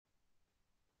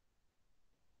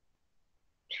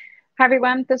Hi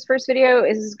everyone, this first video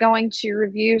is going to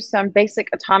review some basic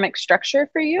atomic structure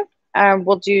for you.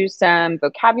 We'll do some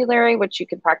vocabulary, which you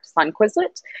can practice on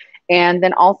Quizlet, and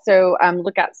then also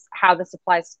look at how this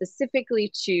applies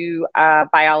specifically to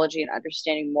biology and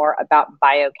understanding more about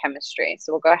biochemistry.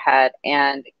 So we'll go ahead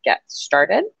and get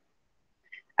started.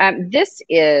 This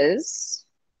is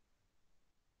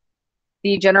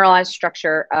the generalized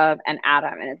structure of an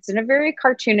atom. And it's in a very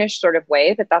cartoonish sort of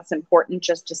way, but that's important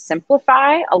just to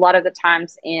simplify. A lot of the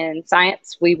times in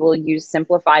science, we will use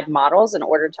simplified models in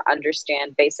order to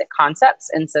understand basic concepts.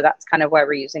 And so that's kind of why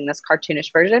we're using this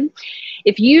cartoonish version.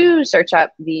 If you search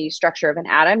up the structure of an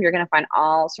atom, you're going to find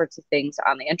all sorts of things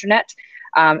on the internet,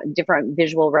 different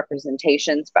visual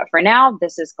representations. But for now,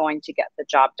 this is going to get the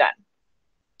job done.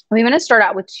 We're going to start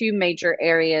out with two major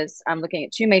areas. I'm looking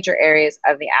at two major areas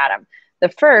of the atom. The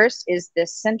first is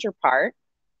this center part,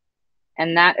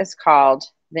 and that is called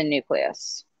the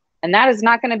nucleus. And that is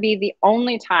not going to be the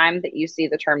only time that you see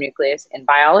the term nucleus in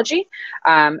biology,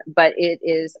 but it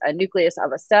is a nucleus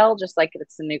of a cell, just like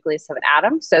it's the nucleus of an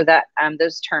atom, so that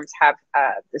those terms have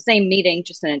the same meaning,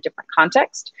 just in a different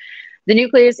context. The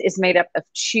nucleus is made up of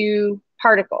two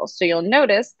particles. So you'll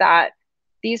notice that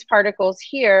these particles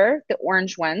here, the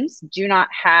orange ones, do not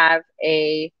have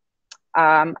a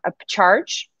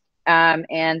charge.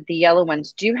 And the yellow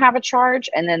ones do have a charge.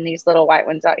 And then these little white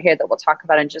ones out here that we'll talk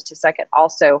about in just a second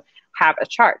also have a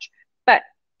charge. But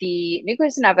the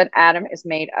nucleus of an atom is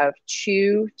made of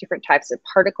two different types of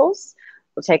particles.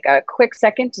 We'll take a quick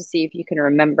second to see if you can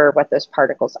remember what those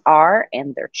particles are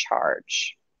and their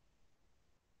charge.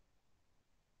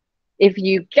 If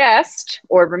you guessed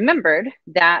or remembered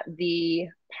that the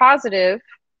positive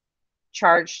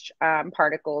charged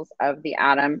particles of the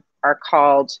atom are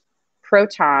called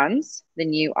protons,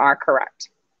 then you are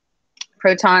correct.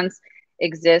 Protons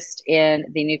exist in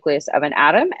the nucleus of an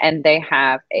atom, and they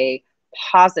have a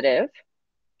positive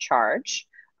charge,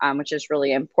 which is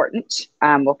really important.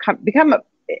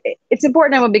 It's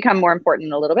important and will become more important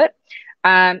in a little bit.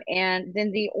 And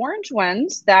then the orange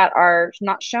ones that are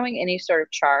not showing any sort of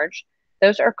charge,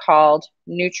 those are called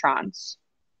neutrons,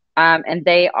 and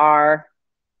they are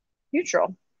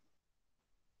neutral,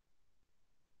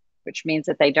 which means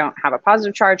that they don't have a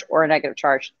positive charge or a negative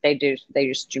charge. They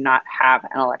just do not have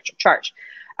an electric charge.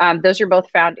 Those are both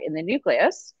found in the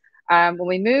nucleus. When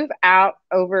we move out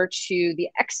over to the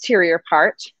exterior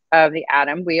part of the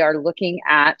atom, we are looking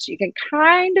at, you can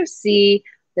kind of see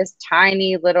this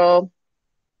tiny little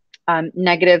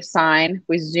negative sign.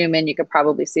 We zoom in, you could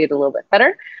probably see it a little bit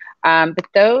better. But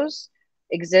those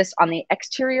exist on the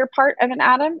exterior part of an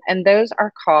atom, and those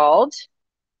are called,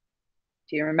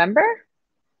 do you remember?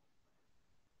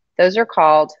 Those are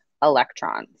called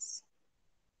electrons.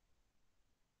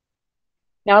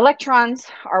 Now, electrons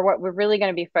are what we're really going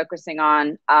to be focusing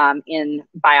on in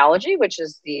biology, which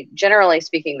is generally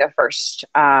speaking, the first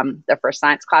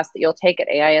science class that you'll take at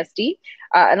AISD.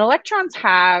 And electrons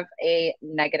have a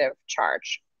negative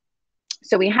charge.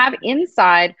 So we have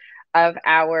inside of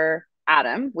our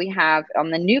atom, we have on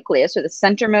the nucleus, or the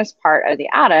centermost part of the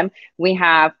atom, we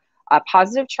have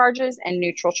positive charges and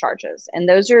neutral charges. And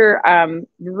those are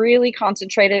really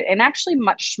concentrated and actually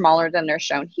much smaller than they're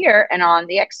shown here. And on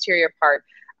the exterior part,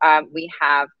 we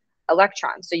have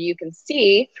electrons. So you can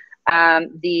see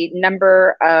the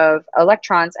number of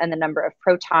electrons and the number of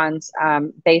protons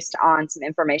based on some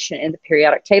information in the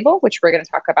periodic table, which we're going to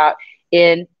talk about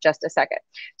in just a second.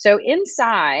 So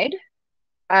inside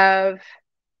of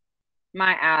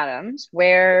my atoms,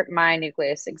 where my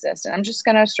nucleus exists. And I'm just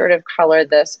going to sort of color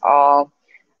this all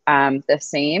the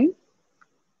same.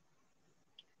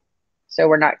 So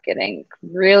we're not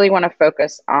really want to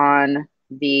focus on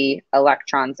the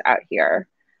electrons out here.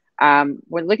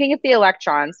 We're looking at the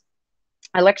electrons.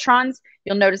 Electrons,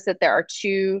 you'll notice that there are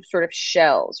two sort of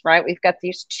shells, right? We've got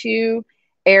these two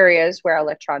areas where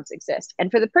electrons exist. And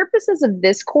for the purposes of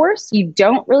this course, you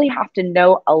don't really have to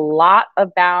know a lot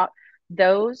about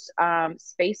those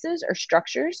spaces or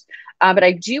structures, but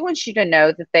I do want you to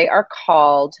know that they are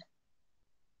called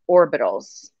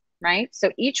orbitals, right? So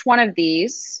each one of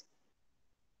these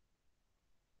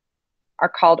are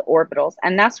called orbitals,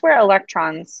 and that's where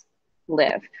electrons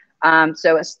live.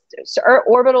 So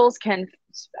orbitals can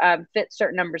fit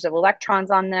certain numbers of electrons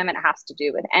on them. It has to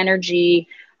do with energy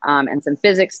and some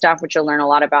physics stuff, which you'll learn a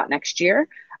lot about next year.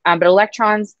 But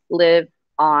electrons live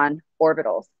on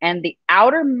orbitals. And the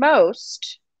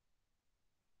outermost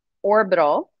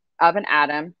orbital of an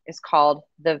atom is called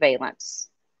the valence,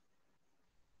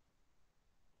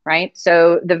 right?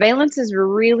 So the valence is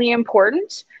really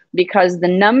important because the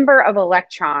number of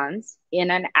electrons in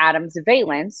an atom's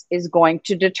valence is going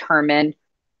to determine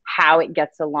how it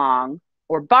gets along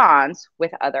or bonds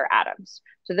with other atoms.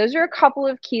 So those are a couple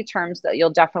of key terms that you'll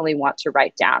definitely want to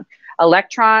write down.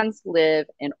 Electrons live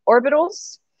in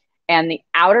orbitals, and the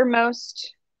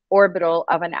outermost orbital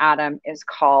of an atom is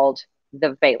called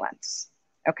the valence.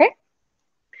 Okay?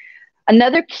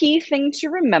 Another key thing to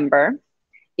remember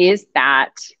is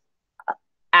that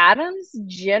atoms,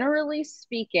 generally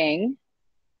speaking,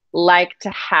 like to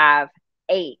have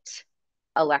 8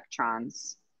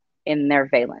 electrons in their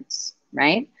valence,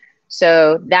 right?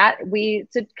 So that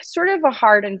it's a sort of a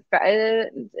hard and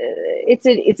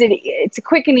it's a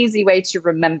quick and easy way to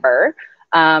remember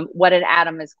what an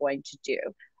atom is going to do,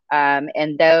 and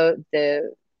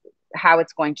how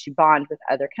it's going to bond with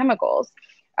other chemicals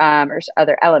or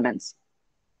other elements.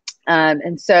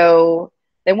 And so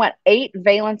they want 8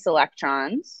 valence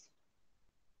electrons,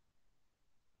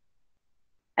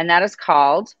 and that is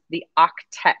called the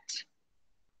octet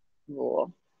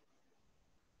rule,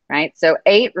 right? So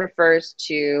 8 refers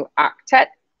to octet,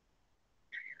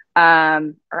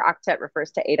 or octet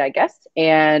refers to 8, I guess,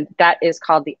 and that is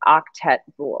called the octet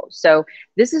rule. So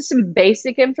this is some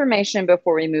basic information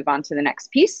before we move on to the next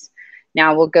piece.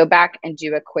 Now we'll go back and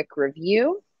do a quick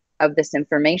review of this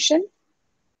information.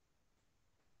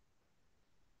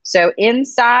 So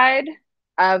inside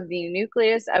of the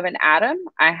nucleus of an atom,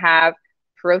 I have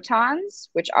protons,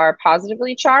 which are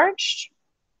positively charged,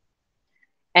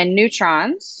 and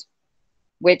neutrons,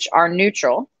 which are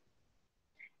neutral.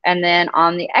 And then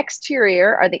on the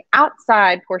exterior, or the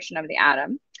outside portion of the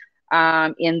atom,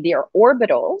 in their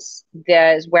orbitals,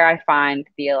 that is where I find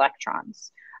the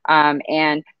electrons.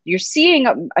 And you're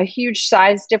seeing a huge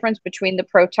size difference between the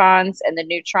protons and the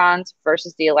neutrons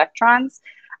versus the electrons.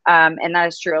 And that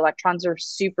is true. Electrons are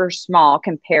super small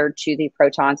compared to the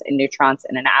protons and neutrons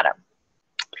in an atom.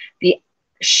 The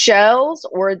shells,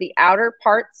 or the outer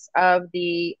parts of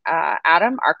the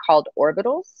atom, are called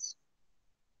orbitals.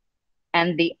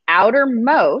 And the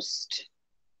outermost,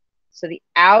 so the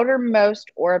outermost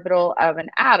orbital of an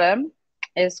atom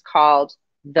is called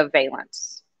the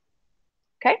valence.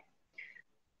 Okay?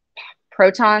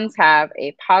 Protons have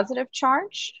a positive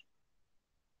charge.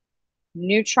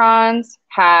 Neutrons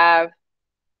have,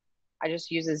 I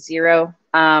just use a 0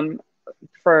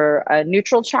 for a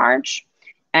neutral charge,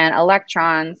 and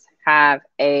electrons have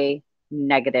a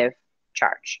negative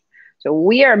charge. So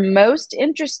we are most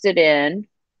interested in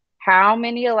how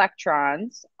many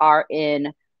electrons are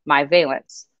in my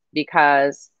valence,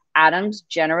 because atoms,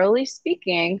 generally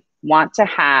speaking, want to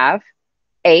have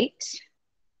 8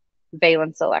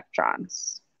 valence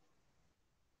electrons.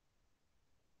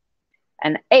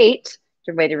 And 8,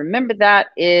 the way to remember that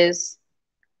is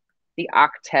the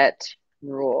octet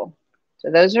rule. So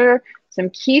those are some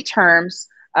key terms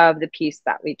of the piece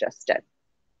that we just did.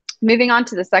 Moving on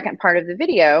to the second part of the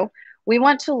video, we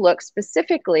want to look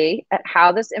specifically at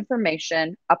how this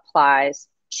information applies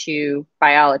to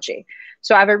biology.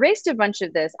 So I've erased a bunch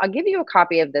of this. I'll give you a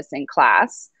copy of this in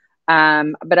class,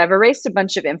 but I've erased a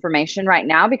bunch of information right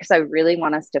now because I really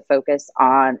want us to focus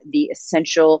on the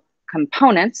essential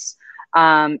components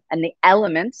and the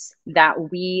elements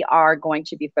that we are going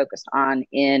to be focused on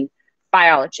in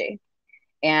biology.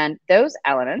 And those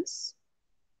elements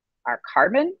are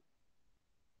carbon,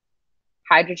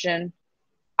 hydrogen,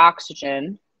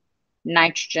 oxygen,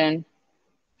 nitrogen,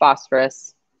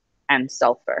 phosphorus, and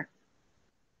sulfur.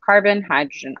 Carbon,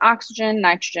 hydrogen, oxygen,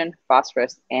 nitrogen,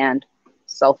 phosphorus, and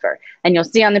sulfur. And you'll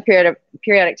see on the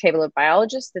periodic table of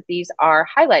biologists that these are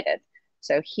highlighted.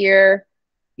 So here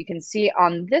you can see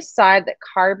on this side that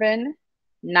carbon,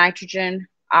 nitrogen,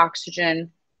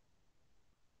 oxygen,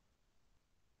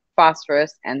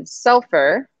 phosphorus, and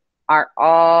sulfur are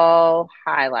all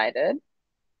highlighted.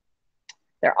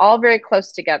 They're all very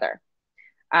close together.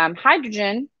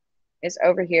 Hydrogen is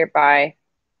over here by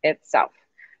itself.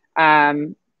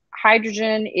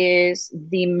 Hydrogen is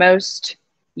the most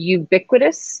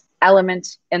ubiquitous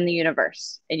element in the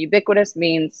universe. And ubiquitous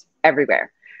means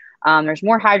everywhere. There's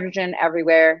more hydrogen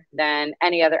everywhere than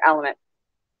any other element,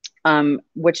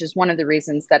 which is one of the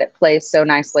reasons that it plays so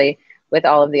nicely with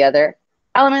all of the other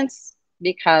elements,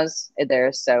 because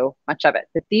there's so much of it.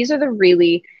 But these are the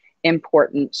really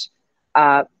important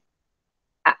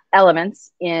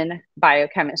elements in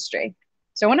biochemistry.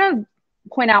 So I want to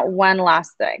point out one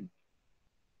last thing.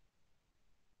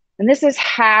 And this is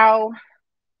how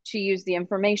to use the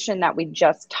information that we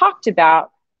just talked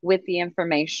about with the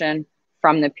information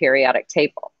from the periodic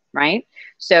table, right?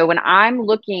 So when I'm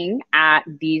looking at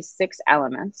these 6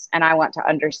 elements and I want to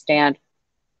understand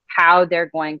how they're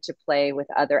going to play with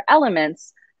other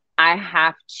elements, I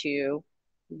have to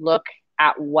look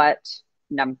at what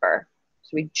number.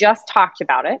 So we just talked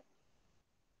about it.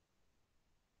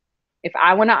 if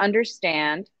I want to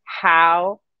understand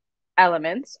how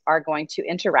elements are going to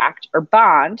interact or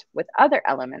bond with other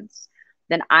elements,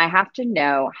 then I have to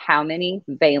know how many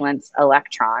valence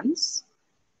electrons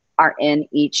are in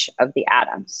each of the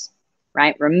atoms,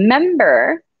 right?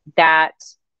 Remember that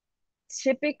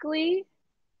typically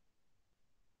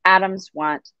atoms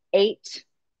want 8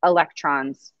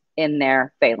 electrons in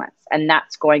their valence, and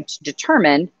that's going to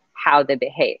determine how they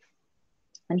behave.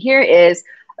 And here is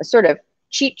a sort of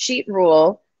cheat sheet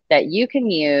rule that you can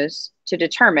use to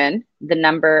determine the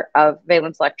number of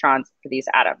valence electrons for these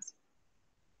atoms.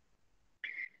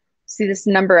 See this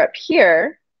number up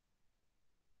here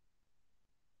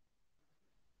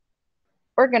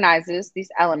organizes these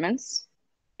elements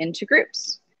into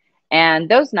groups. And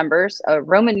those numbers are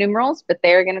Roman numerals, but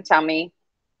they're going to tell me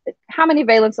how many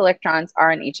valence electrons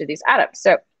are in each of these atoms.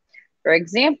 So, for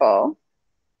example,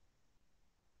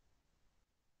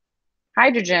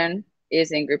 hydrogen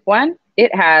is in group 1.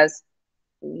 It has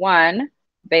 1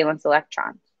 valence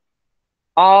electron.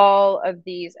 All of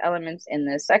these elements in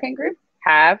the second group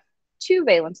have 2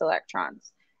 valence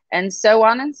electrons, and so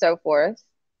on and so forth,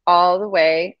 all the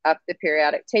way up the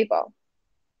periodic table.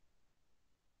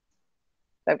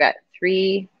 So I've got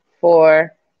 3,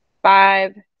 4,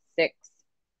 5, 6,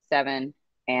 7,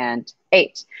 and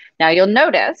 8. Now you'll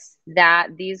notice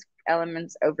that these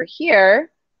elements over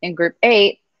here in group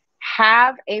 8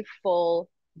 have a full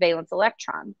valence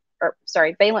electron, or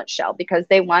sorry, valence shell, because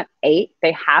they want 8,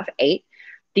 they have 8.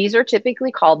 These are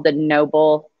typically called the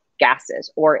noble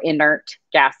gases or inert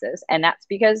gases, and that's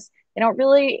because they don't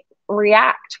really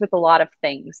react with a lot of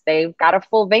things. They've got a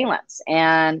full valence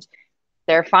and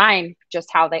they're fine just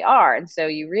how they are. And so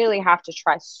you really have to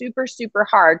try super, super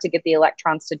hard to get the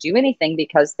electrons to do anything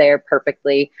because they're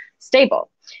perfectly stable.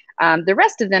 The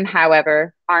rest of them,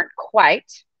 however, aren't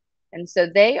quite. And so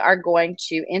they are going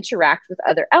to interact with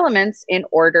other elements in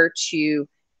order to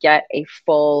get a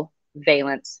full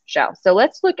valence shell. So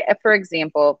let's look at, for an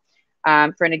example,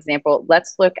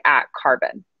 let's look at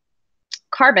carbon.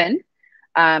 Carbon,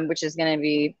 which is going to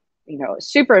be,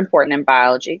 super important in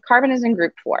biology. Carbon is in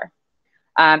group 4.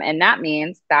 And that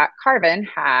means that carbon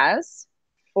has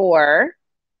 4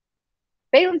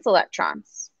 valence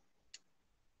electrons.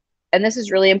 And this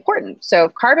is really important. So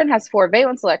if carbon has 4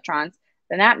 valence electrons,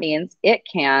 then that means it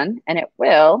can and it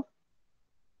will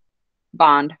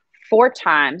bond 4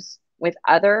 times with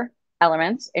other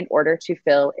elements in order to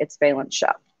fill its valence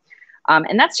shell.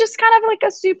 And that's just kind of like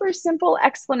a super simple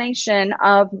explanation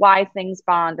of why things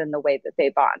bond and the way that they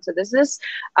bond. So this is,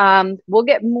 we'll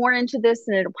get more into this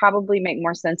and it'll probably make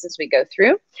more sense as we go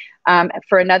through.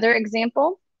 For another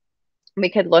example, we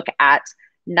could look at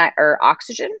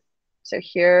oxygen. So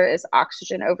here is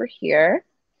oxygen over here.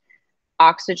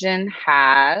 Oxygen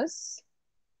has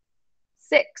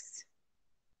 6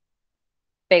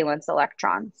 valence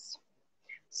electrons.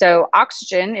 So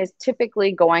oxygen is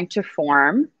typically going to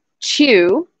form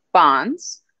 2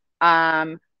 bonds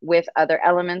with other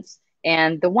elements.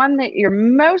 And the one that you're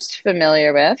most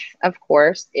familiar with, of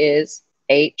course, is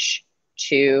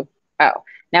H2O.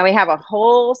 Now we have a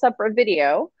whole separate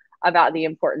video about the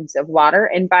importance of water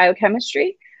in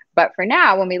biochemistry. But for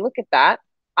now, when we look at that,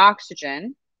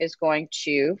 oxygen is going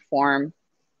to form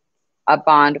a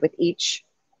bond with each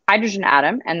hydrogen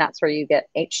atom, and that's where you get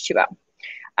H2O.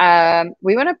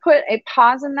 We want to put a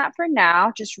pause in that for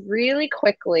now, just really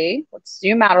quickly. Let's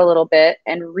zoom out a little bit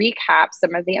and recap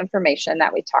some of the information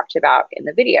that we talked about in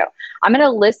the video. I'm going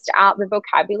to list out the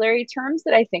vocabulary terms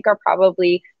that I think are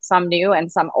probably some new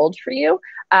and some old for you.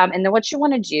 And then what you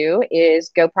want to do is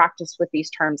go practice with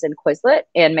these terms in Quizlet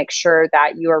and make sure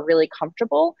that you are really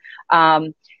comfortable.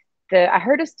 I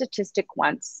heard a statistic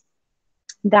once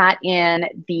that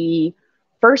in the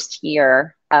first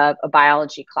year of a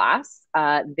biology class,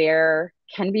 there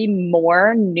can be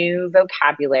more new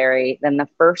vocabulary than the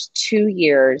first 2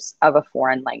 years of a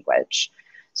foreign language.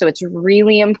 So it's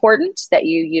really important that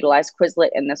you utilize Quizlet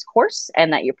in this course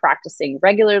and that you're practicing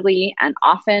regularly and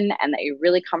often and that you're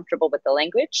really comfortable with the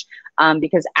language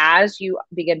because as you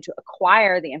begin to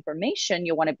acquire the information,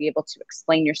 you'll want to be able to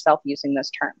explain yourself using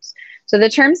those terms. So the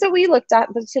terms that we looked at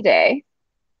today,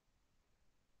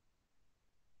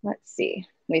 let's see,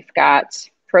 we've got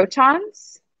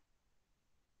protons,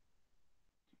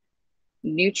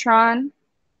 neutron,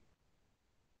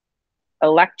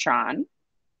 electron.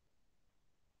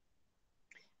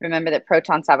 Remember that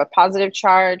protons have a positive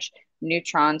charge,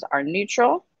 neutrons are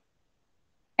neutral,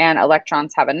 and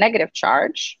electrons have a negative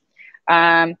charge.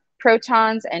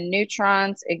 Protons and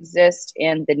neutrons exist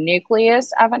in the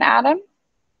nucleus of an atom,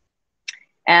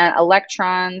 and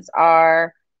electrons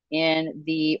are in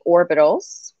the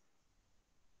orbitals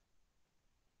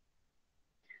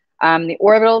The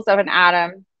orbitals of an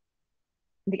atom,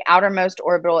 the outermost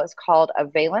orbital is called a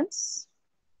valence.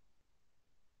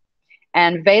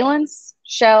 And valence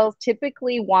shells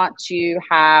typically want to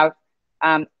have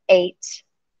 8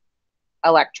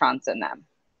 electrons in them.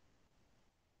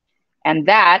 And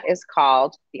that is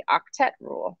called the octet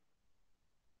rule.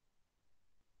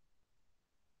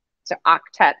 So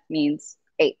octet means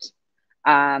 8.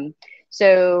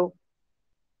 So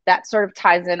that sort of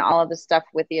ties in all of the stuff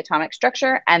with the atomic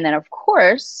structure. And then, of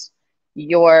course,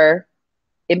 your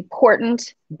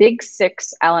important big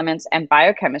 6 elements in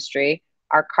biochemistry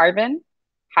are carbon,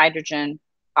 hydrogen,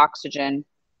 oxygen,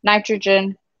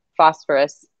 nitrogen,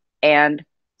 phosphorus, and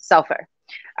sulfur.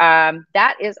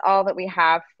 That is all that we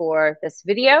have for this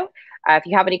video. If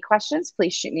you have any questions,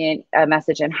 please shoot me a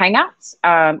message in Hangouts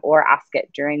or ask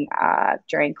it during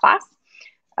class.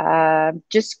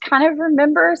 Just kind of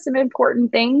remember some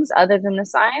important things other than the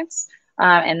science,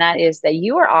 and that is that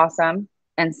you are awesome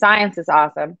and science is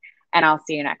awesome, and I'll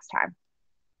see you next time.